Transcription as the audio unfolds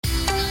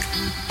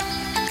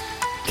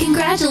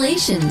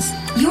Congratulations!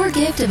 Your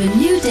gift of a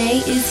new day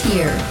is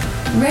here.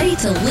 Ready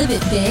to live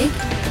it big?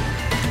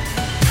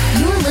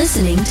 You're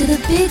listening to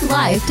the Big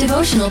Life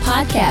Devotional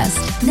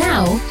Podcast.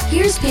 Now,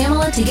 here's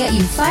Pamela to get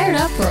you fired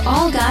up for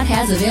all God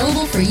has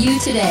available for you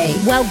today.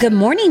 Well, good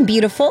morning,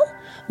 beautiful.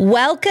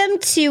 Welcome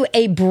to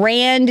a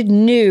brand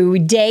new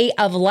day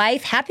of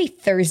life. Happy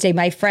Thursday,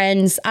 my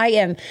friends. I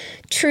am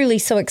truly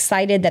so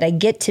excited that I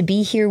get to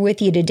be here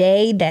with you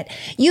today, that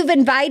you've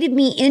invited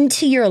me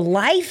into your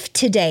life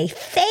today.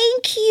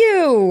 Thank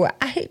you.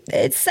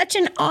 It's such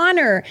an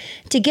honor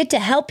to get to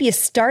help you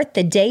start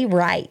the day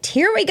right.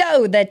 Here we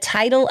go. The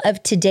title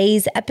of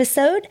today's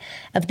episode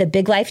of the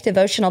Big Life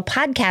Devotional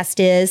Podcast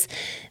is,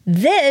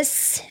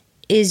 This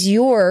is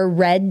Your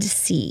Red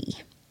Sea.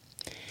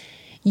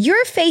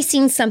 You're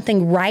facing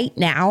something right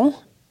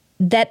now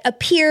that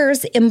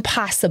appears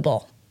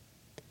impossible,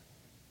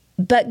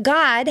 but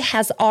God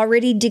has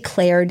already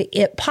declared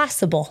it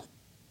possible.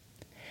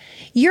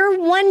 You're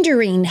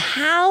wondering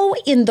how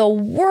in the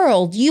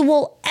world you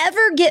will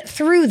ever get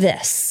through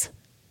this,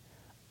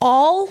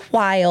 all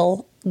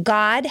while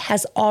God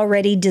has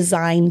already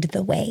designed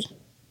the way.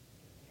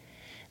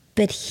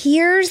 But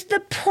here's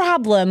the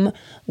problem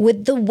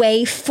with the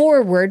way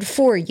forward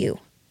for you.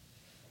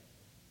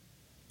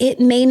 It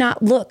may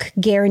not look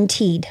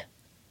guaranteed.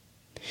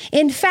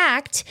 In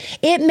fact,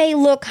 it may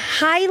look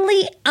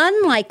highly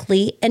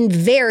unlikely and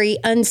very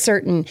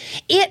uncertain.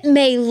 It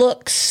may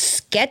look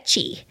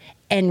sketchy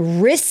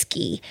and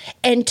risky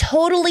and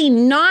totally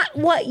not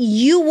what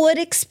you would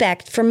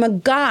expect from a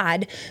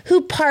God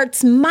who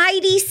parts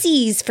mighty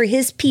seas for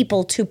his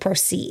people to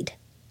proceed.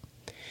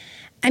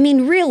 I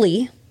mean,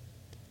 really,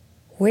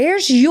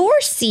 where's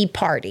your sea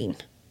parting?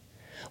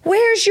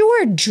 Where's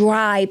your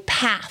dry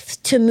path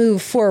to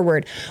move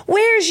forward?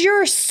 Where's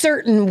your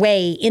certain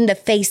way in the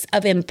face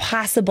of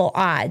impossible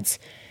odds?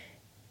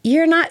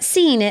 You're not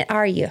seeing it,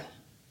 are you?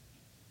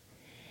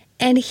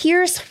 And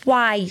here's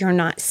why you're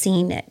not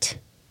seeing it.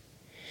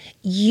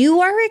 You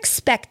are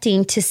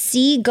expecting to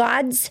see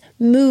God's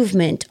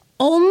movement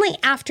only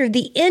after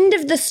the end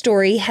of the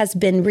story has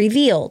been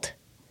revealed.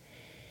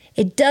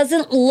 It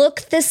doesn't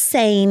look the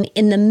same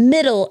in the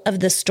middle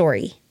of the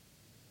story.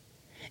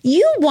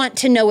 You want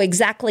to know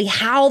exactly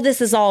how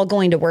this is all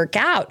going to work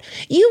out.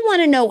 You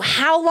want to know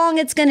how long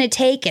it's going to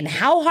take and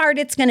how hard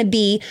it's going to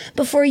be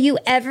before you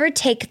ever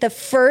take the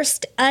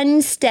first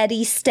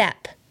unsteady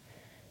step.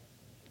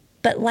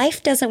 But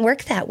life doesn't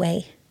work that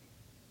way.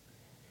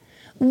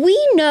 We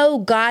know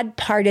God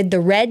parted the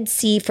Red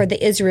Sea for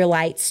the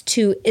Israelites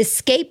to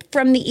escape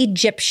from the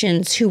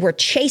Egyptians who were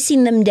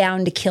chasing them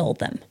down to kill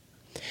them.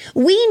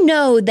 We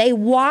know they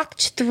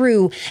walked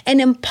through an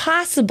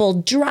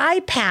impossible dry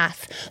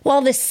path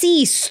while the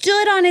sea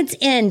stood on its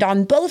end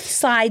on both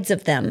sides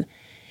of them,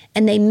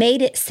 and they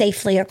made it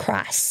safely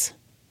across.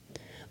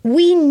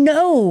 We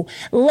know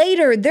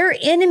later their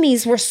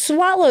enemies were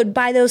swallowed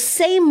by those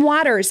same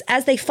waters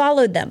as they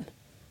followed them.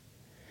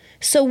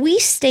 So we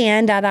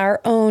stand at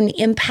our own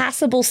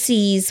impassable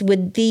seas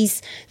with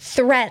these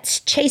threats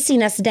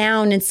chasing us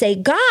down and say,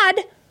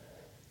 God,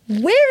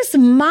 where's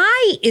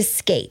my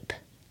escape?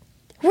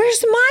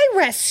 Where's my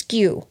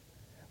rescue?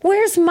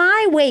 Where's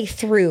my way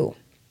through?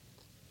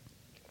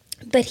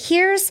 But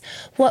here's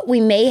what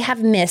we may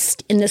have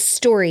missed in the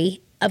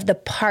story of the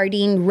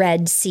parting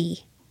Red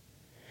Sea.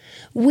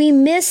 We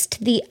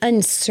missed the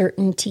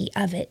uncertainty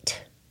of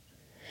it.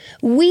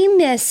 We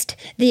missed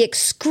the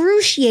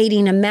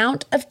excruciating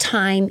amount of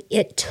time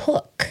it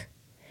took.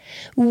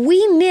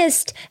 We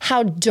missed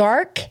how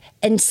dark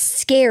and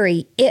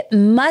scary it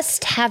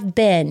must have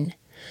been.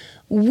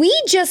 We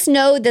just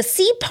know the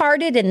sea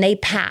parted and they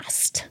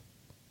passed.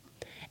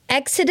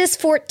 Exodus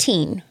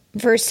 14,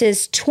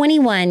 verses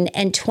 21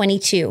 and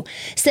 22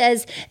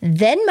 says,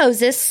 Then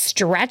Moses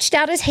stretched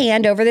out his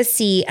hand over the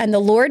sea, and the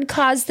Lord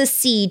caused the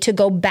sea to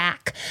go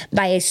back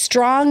by a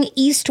strong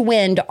east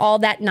wind all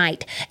that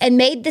night, and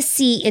made the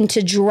sea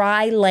into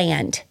dry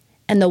land,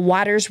 and the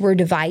waters were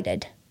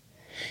divided.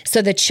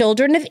 So the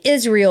children of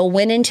Israel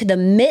went into the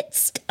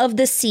midst of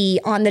the sea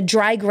on the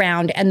dry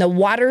ground, and the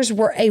waters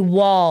were a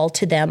wall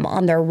to them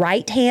on their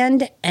right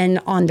hand and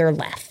on their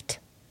left.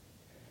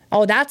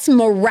 Oh, that's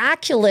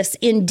miraculous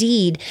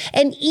indeed,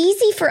 and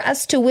easy for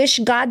us to wish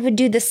God would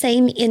do the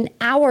same in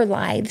our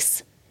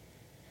lives.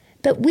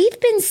 But we've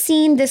been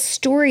seeing this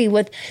story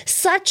with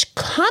such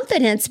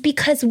confidence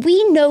because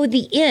we know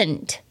the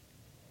end.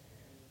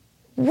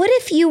 What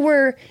if you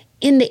were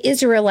in the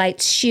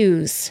Israelites'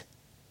 shoes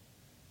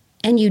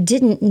and you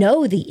didn't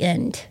know the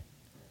end?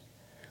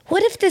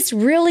 What if this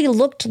really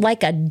looked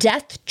like a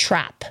death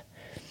trap?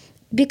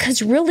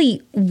 Because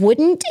really,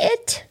 wouldn't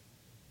it?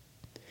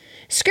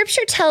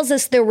 Scripture tells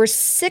us there were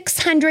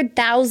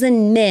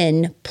 600,000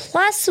 men,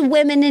 plus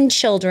women and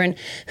children,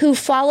 who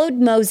followed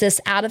Moses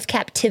out of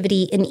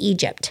captivity in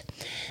Egypt.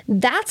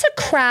 That's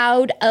a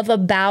crowd of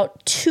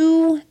about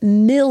 2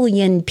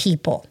 million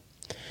people.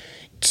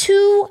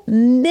 2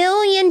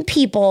 million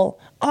people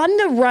on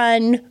the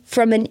run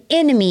from an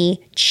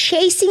enemy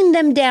chasing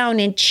them down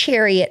in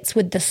chariots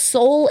with the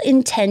sole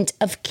intent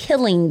of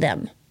killing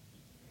them.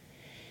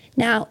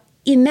 Now,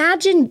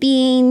 imagine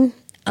being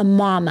a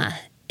mama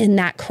in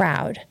that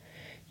crowd,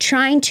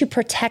 trying to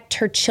protect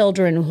her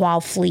children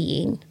while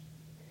fleeing.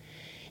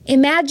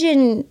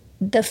 Imagine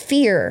the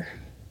fear,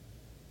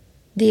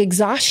 the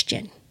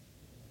exhaustion.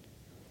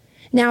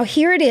 Now,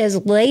 here it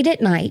is late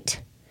at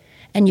night,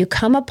 and you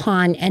come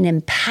upon an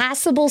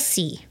impassable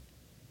sea.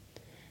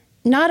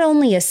 Not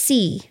only a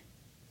sea,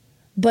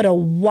 but a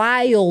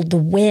wild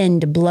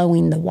wind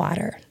blowing the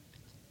water.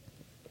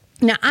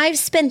 Now, I've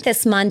spent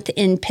this month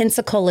in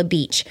Pensacola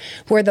Beach,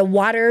 where the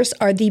waters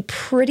are the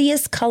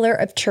prettiest color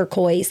of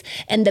turquoise,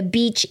 and the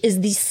beach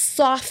is the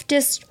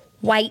softest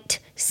white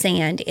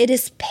sand. It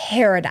is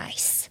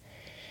paradise.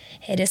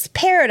 It is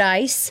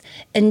paradise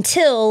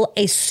until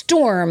a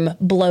storm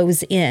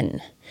blows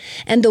in.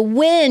 And the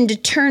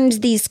wind turns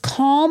these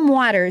calm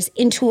waters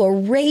into a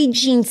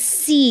raging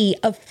sea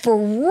of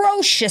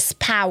ferocious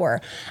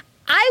power.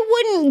 I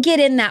wouldn't get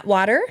in that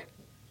water,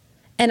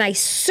 and I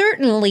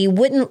certainly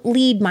wouldn't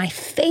lead my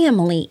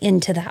family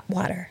into that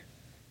water.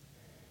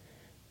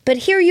 But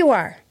here you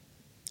are,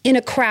 in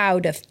a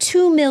crowd of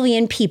 2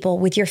 million people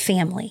with your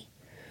family,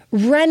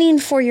 running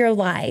for your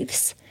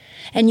lives.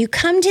 And you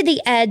come to the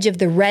edge of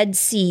the Red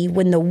Sea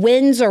when the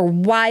winds are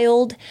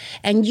wild,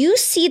 and you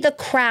see the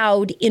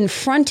crowd in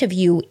front of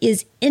you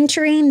is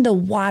entering the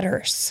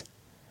waters.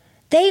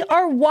 They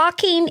are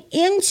walking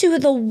into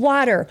the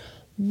water.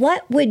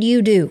 What would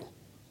you do?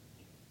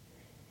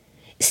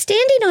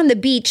 Standing on the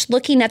beach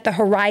looking at the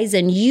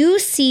horizon, you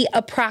see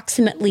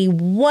approximately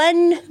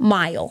 1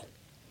 mile.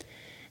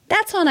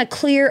 That's on a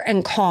clear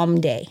and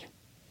calm day.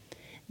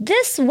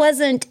 This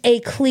wasn't a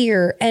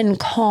clear and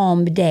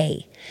calm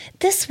day.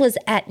 This was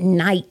at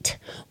night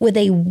with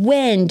a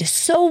wind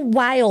so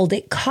wild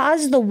it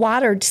caused the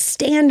water to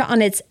stand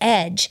on its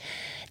edge.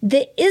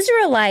 The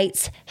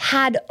Israelites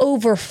had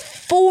over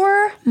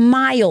 4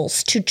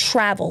 miles to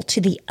travel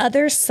to the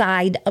other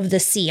side of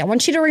the sea. I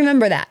want you to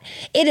remember that.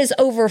 It is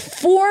over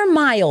 4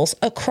 miles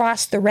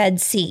across the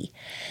Red Sea.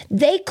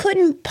 They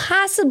couldn't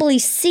possibly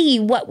see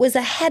what was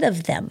ahead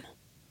of them.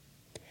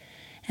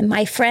 And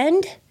my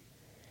friend,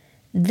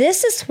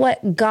 this is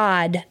what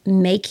God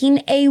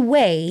making a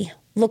way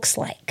looks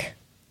like.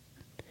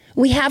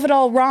 We have it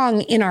all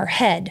wrong in our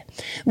head.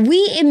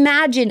 We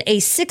imagine a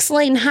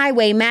 6-lane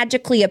highway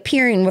magically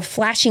appearing with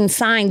flashing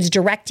signs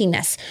directing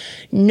us.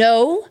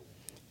 No,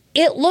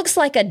 it looks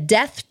like a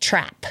death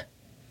trap.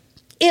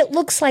 It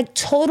looks like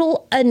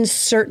total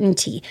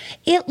uncertainty.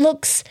 It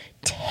looks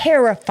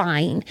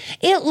terrifying.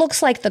 It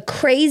looks like the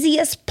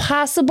craziest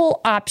possible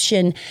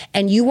option,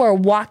 and you are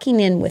walking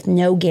in with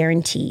no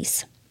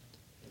guarantees.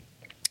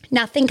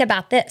 Now think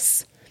about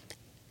this.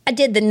 I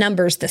did the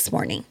numbers this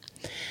morning.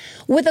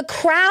 With a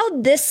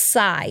crowd this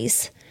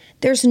size,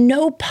 there's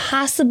no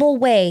possible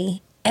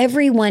way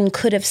everyone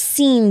could have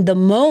seen the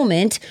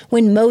moment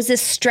when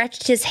Moses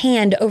stretched his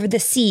hand over the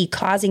sea,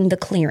 causing the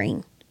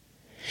clearing.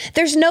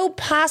 There's no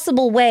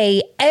possible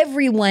way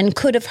everyone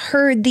could have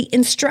heard the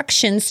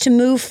instructions to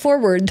move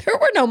forward. There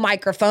were no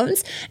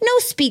microphones, no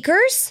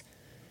speakers.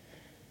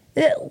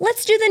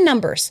 Let's do the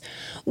numbers.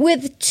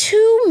 With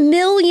 2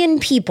 million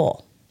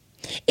people,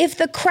 if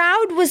the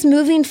crowd was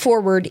moving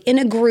forward in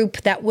a group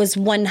that was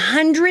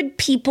 100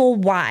 people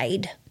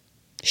wide,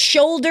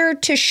 shoulder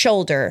to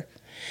shoulder,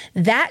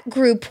 that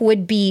group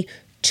would be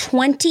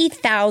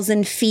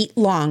 20,000 feet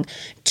long.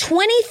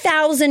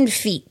 20,000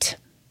 feet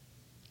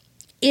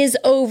is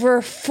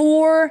over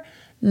 4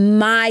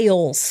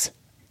 miles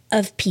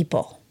of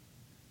people.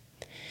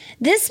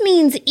 This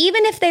means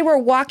even if they were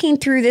walking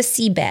through the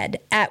seabed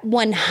at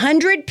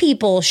 100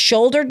 people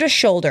shoulder to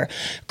shoulder,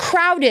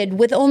 crowded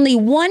with only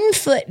 1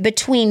 foot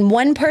between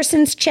one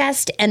person's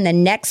chest and the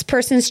next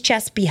person's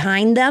chest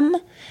behind them,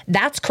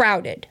 that's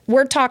crowded.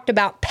 We're talked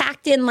about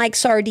packed in like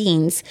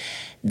sardines.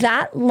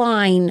 That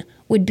line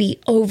would be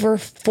over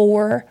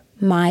 4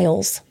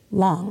 miles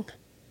long.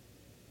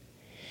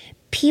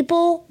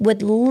 People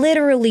would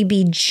literally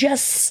be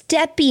just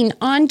stepping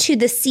onto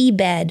the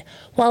seabed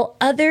while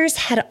others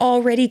had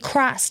already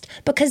crossed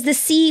because the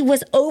sea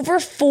was over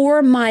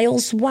 4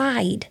 miles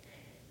wide.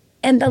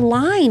 And the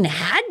line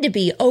had to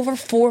be over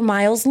 4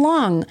 miles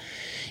long.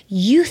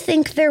 You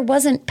think there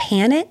wasn't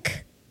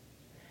panic?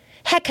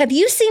 Heck, have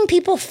you seen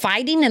people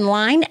fighting in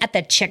line at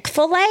the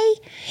Chick-fil-A?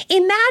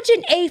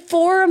 Imagine a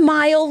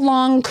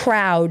 4-mile-long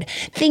crowd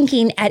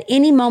thinking at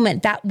any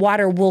moment that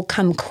water will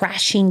come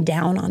crashing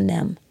down on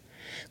them.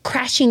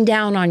 Crashing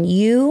down on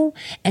you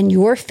and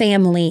your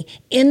family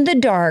in the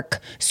dark,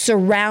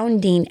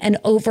 surrounding and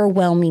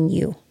overwhelming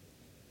you.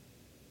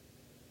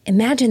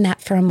 Imagine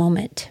that for a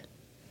moment.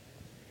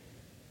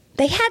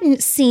 They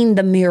hadn't seen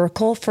the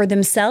miracle for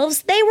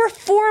themselves. They were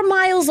 4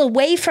 miles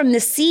away from the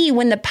sea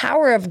when the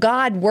power of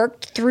God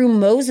worked through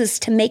Moses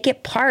to make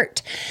it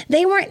part.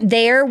 They weren't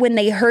there when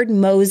they heard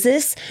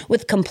Moses,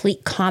 with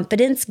complete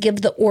confidence,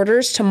 give the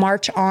orders to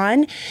march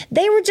on.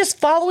 They were just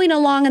following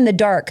along in the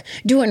dark,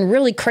 doing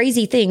really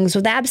crazy things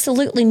with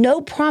absolutely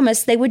no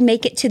promise they would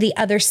make it to the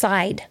other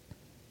side.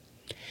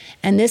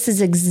 And this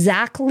is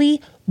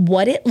exactly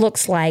what it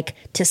looks like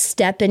to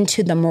step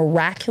into the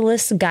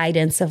miraculous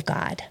guidance of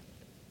God.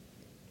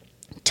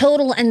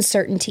 total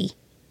uncertainty,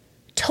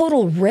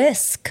 total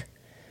risk,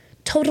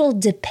 total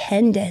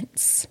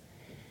dependence,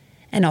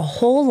 and a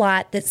whole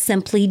lot that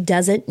simply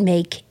doesn't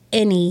make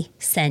any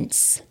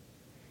sense.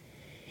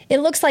 It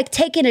looks like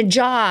taking a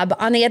job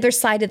on the other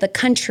side of the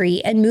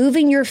country and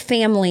moving your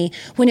family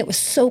when it was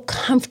so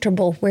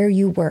comfortable where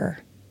you were.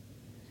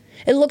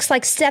 It looks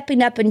like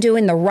stepping up and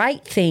doing the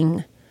right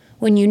thing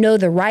when you know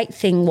the right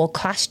thing will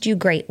cost you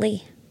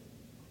greatly.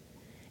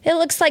 It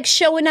looks like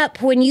showing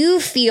up when you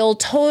feel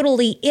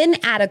totally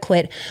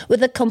inadequate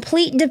with a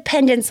complete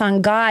dependence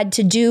on God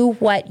to do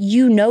what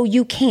you know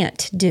you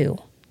can't do.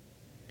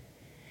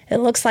 It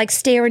looks like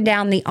staring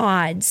down the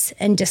odds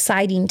and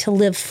deciding to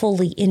live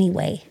fully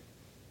anyway.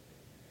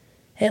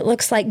 It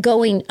looks like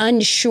going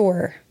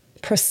unsure,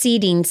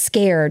 proceeding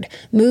scared,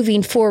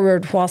 moving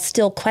forward while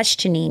still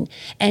questioning,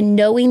 and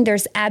knowing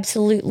there's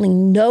absolutely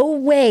no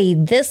way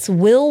this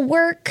will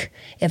work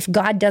if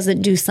God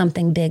doesn't do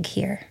something big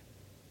here.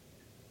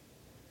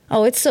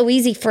 Oh, it's so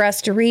easy for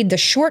us to read the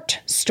short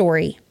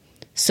story.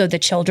 So the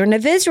children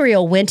of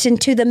Israel went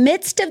into the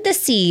midst of the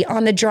sea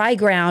on the dry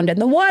ground,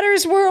 and the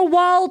waters were a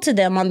wall to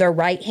them on their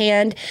right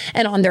hand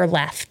and on their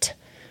left.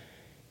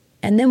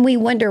 And then we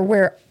wonder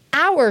where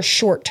our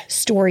short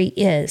story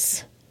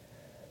is.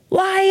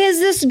 Why is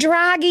this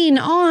dragging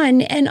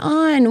on and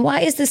on? Why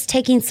is this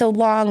taking so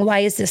long? Why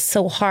is this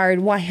so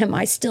hard? Why am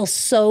I still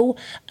so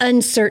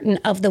uncertain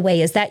of the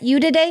way? Is that you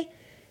today?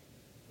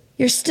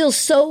 You're still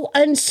so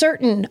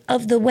uncertain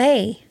of the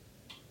way.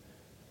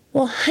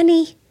 Well,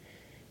 honey,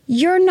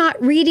 you're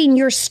not reading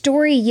your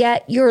story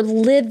yet. You're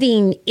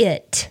living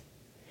it.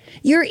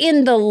 You're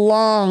in the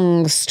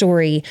long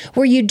story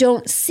where you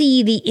don't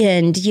see the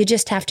end. You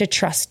just have to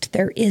trust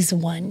there is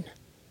one.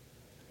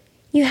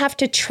 You have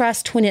to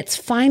trust when it's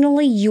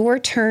finally your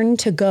turn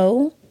to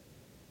go,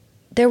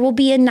 there will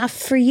be enough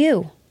for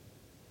you.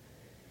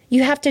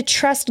 You have to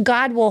trust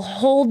God will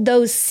hold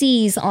those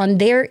seas on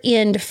their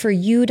end for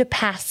you to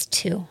pass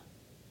to.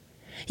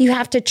 You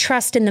have to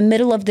trust in the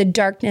middle of the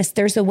darkness,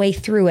 there's a way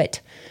through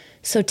it.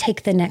 So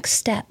take the next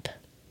step.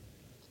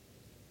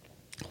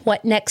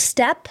 What next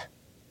step?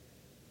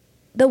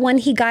 The one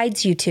he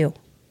guides you to.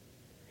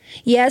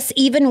 Yes,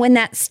 even when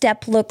that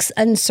step looks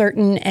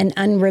uncertain and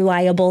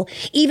unreliable,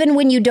 even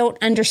when you don't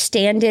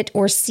understand it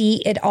or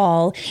see it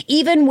all,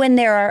 even when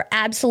there are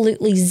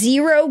absolutely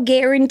zero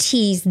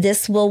guarantees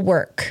this will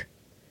work,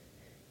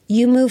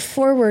 you move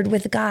forward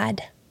with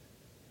God.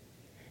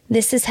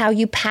 This is how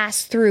you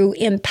pass through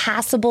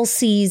impassable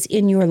seas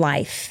in your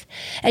life.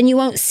 And you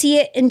won't see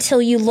it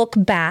until you look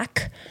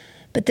back,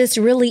 but this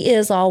really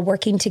is all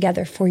working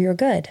together for your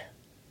good.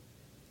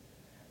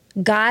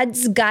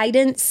 God's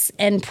guidance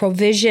and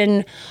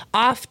provision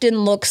often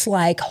looks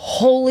like,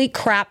 holy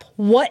crap,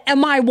 what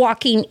am I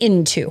walking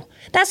into?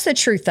 That's the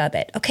truth of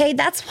it, okay?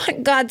 That's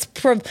what God's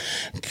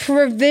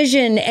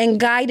provision and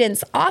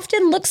guidance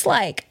often looks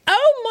like.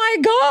 Oh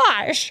my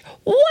gosh,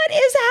 what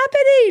is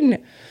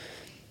happening?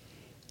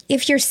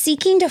 If you're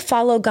seeking to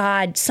follow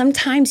God,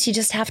 sometimes you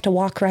just have to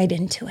walk right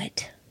into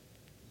it.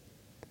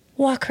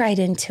 Walk right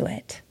into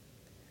it.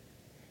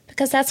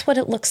 Because that's what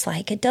it looks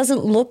like. It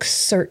doesn't look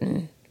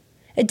certain.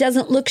 It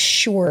doesn't look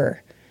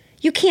sure.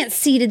 You can't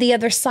see to the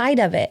other side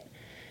of it.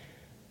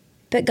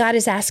 But God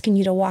is asking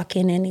you to walk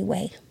in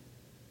anyway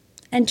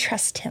and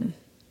trust him.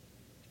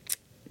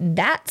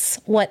 That's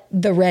what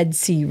the Red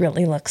Sea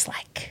really looks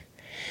like.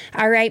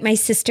 All right, my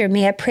sister,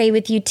 may I pray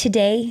with you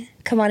today?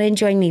 Come on and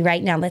join me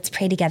right now. Let's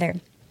pray together.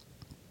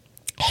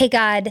 Hey,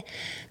 God,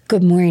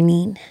 good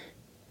morning.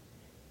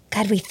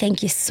 God, we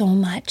thank you so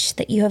much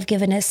that you have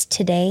given us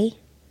today.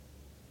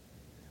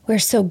 We're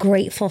so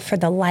grateful for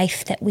the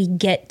life that we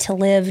get to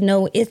live.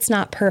 No, it's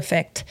not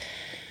perfect,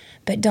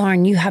 but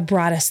darn, you have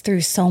brought us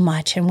through so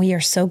much, and we are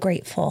so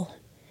grateful.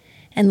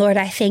 And Lord,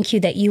 I thank you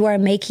that you are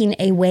making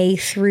a way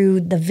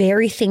through the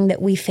very thing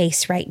that we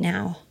face right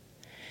now.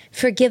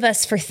 Forgive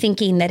us for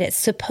thinking that it's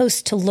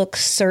supposed to look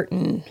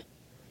certain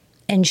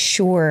and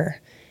sure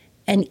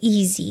and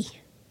easy.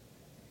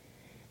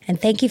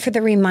 And thank you for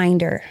the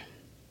reminder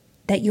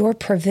that your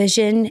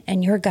provision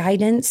and your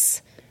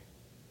guidance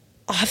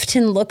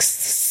often looks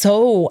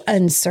so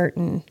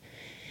uncertain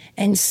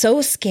and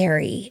so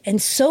scary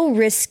and so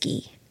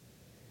risky,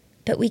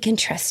 but we can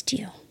trust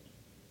you.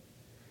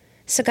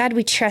 So God,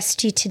 we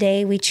trust you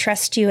today. We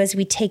trust you as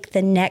we take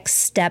the next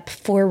step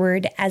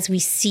forward, as we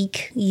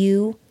seek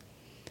you.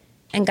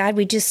 And God,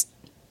 we just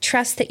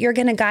trust that you're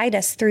going to guide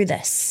us through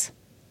this.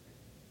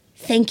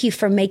 Thank you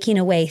for making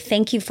a way.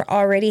 Thank you for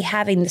already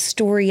having the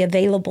story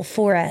available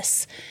for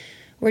us.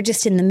 We're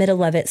just in the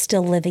middle of it,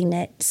 still living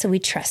it. So we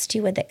trust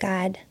you with it,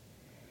 God.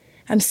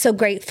 I'm so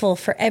grateful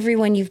for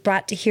everyone you've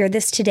brought to hear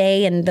this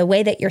today and the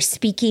way that you're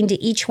speaking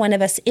to each one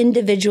of us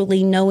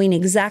individually, knowing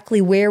exactly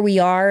where we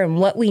are and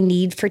what we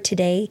need for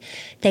today.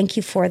 Thank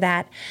you for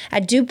that. I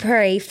do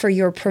pray for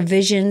your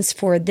provisions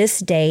for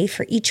this day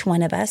for each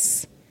one of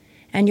us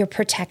and your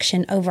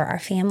protection over our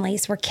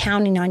families. We're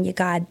counting on you,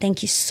 God.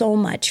 Thank you so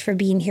much for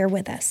being here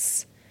with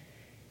us.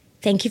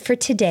 Thank you for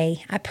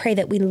today. I pray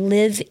that we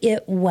live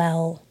it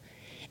well.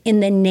 In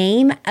the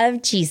name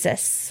of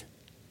Jesus,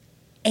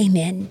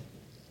 Amen.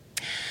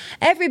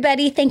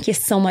 Everybody, thank you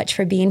so much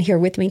for being here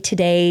with me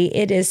today.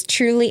 It is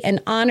truly an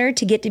honor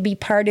to get to be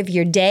part of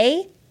your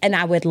day, and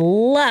I would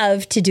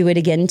love to do it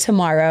again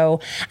tomorrow.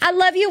 I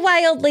love you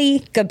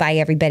wildly. Goodbye,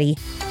 everybody.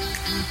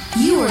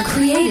 You were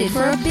created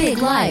for a big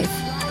life.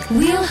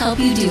 We'll help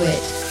you do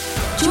it.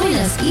 Join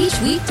us each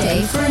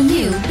weekday for a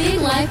new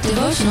Big Life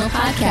devotional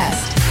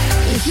podcast.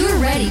 If you're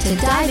ready to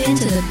dive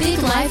into the big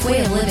life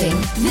way of living,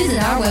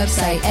 visit our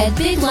website at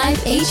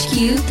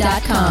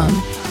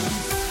biglifehq.com.